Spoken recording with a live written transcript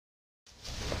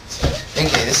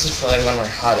Okay, this is probably one of my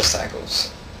hardest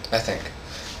cycles, I think.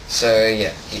 So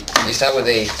yeah, you start with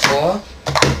a 4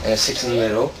 and a 6 in the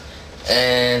middle,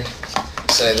 and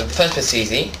so the first bit's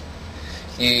easy.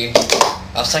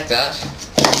 I'll stack that,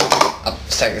 up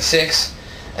stack the 6,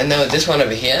 and then with this one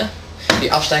over here,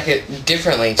 you up stack it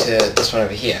differently to this one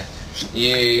over here.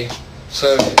 You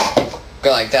sort of go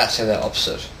like that, so they're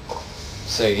opposite.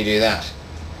 So you do that.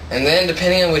 And then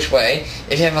depending on which way,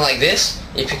 if you have it like this,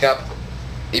 you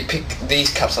pick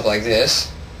these cups up like this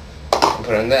and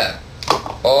put them there.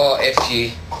 Or if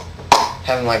you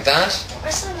have them like that,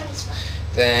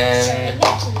 then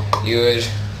you would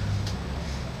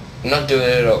not do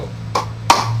it at all.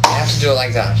 You have to do it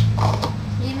like that.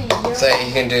 So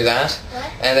you can do that.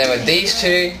 And then with these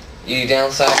two, you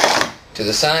down stack to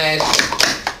the side,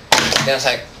 down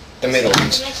stack the middle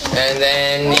ones. And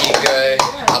then you go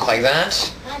up like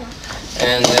that,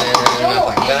 and then up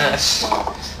like that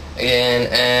again,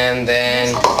 and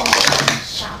then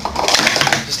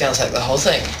just down stack the whole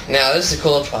thing. Now this is the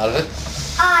coolest part of it.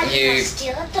 You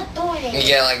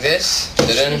get like this,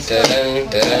 dun, dun,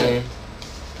 dun,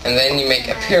 and then you make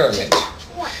a pyramid.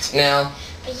 Now,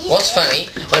 what's funny,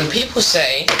 when people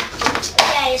say,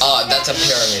 oh, that's a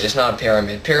pyramid, it's not a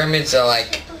pyramid. Pyramids are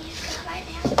like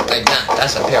that,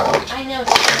 that's a pyramid. I know.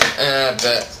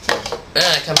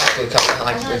 Come back to the cup, I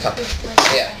like the cup.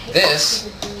 Yeah, this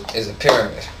is a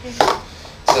pyramid.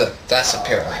 So that's a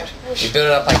pyramid. You build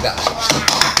it up like that.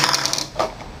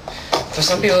 For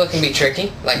some people it can be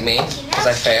tricky, like me, because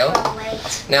I fail.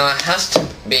 Now it has to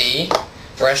be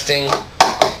resting,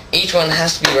 each one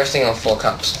has to be resting on 4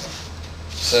 cups.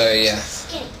 So yeah,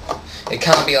 it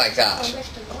can't be like that.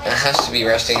 It has to be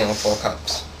resting on 4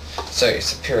 cups. So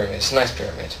it's a pyramid, it's a nice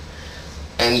pyramid.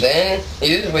 And then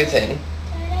you do the weird thing.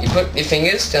 You put your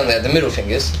fingers down there, the middle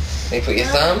fingers, then you put your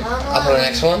thumb up on the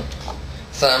next one,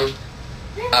 thumb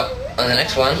up on the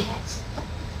next one,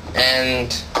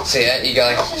 and so yeah, you go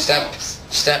like step,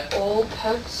 step,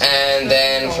 and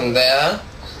then from there,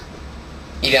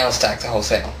 you down stack the whole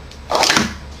thing,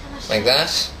 like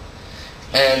that.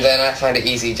 And then I find it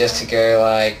easy just to go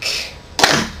like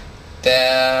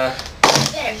there,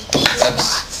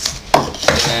 oops,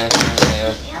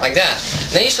 like that.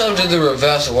 Then you sort of do the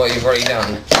reverse of what you've already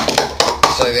done.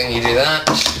 So then you do that,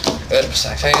 oops,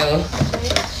 I failed.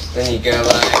 Then you go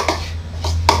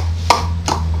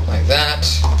like that,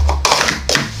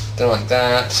 then like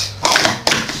that,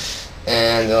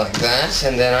 and then like that.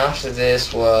 And then after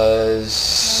this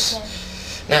was,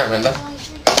 now remember,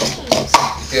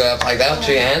 go up like that with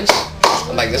 2 hands,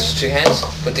 and like this with 2 hands,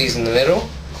 put these in the middle.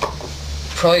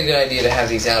 Probably a good idea to have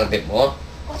these out a bit more.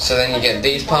 So then you get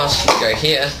these parts, you go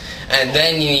here, and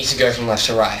then you need to go from left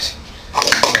to right.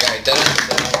 You go dun,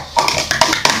 dun,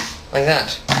 like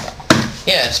that.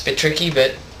 Yeah, it's a bit tricky,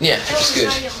 but yeah, it's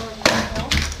good.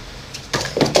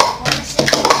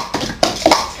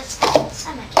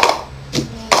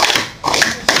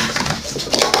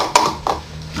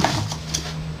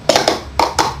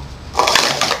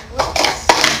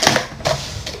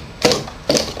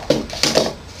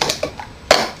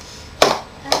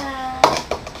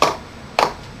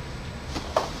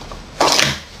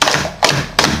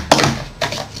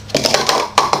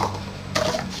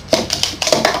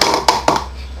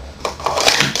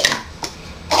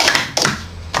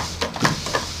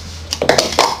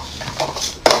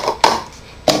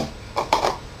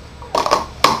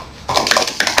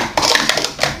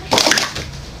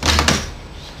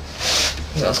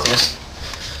 That was close.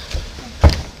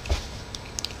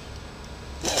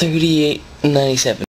 38.97.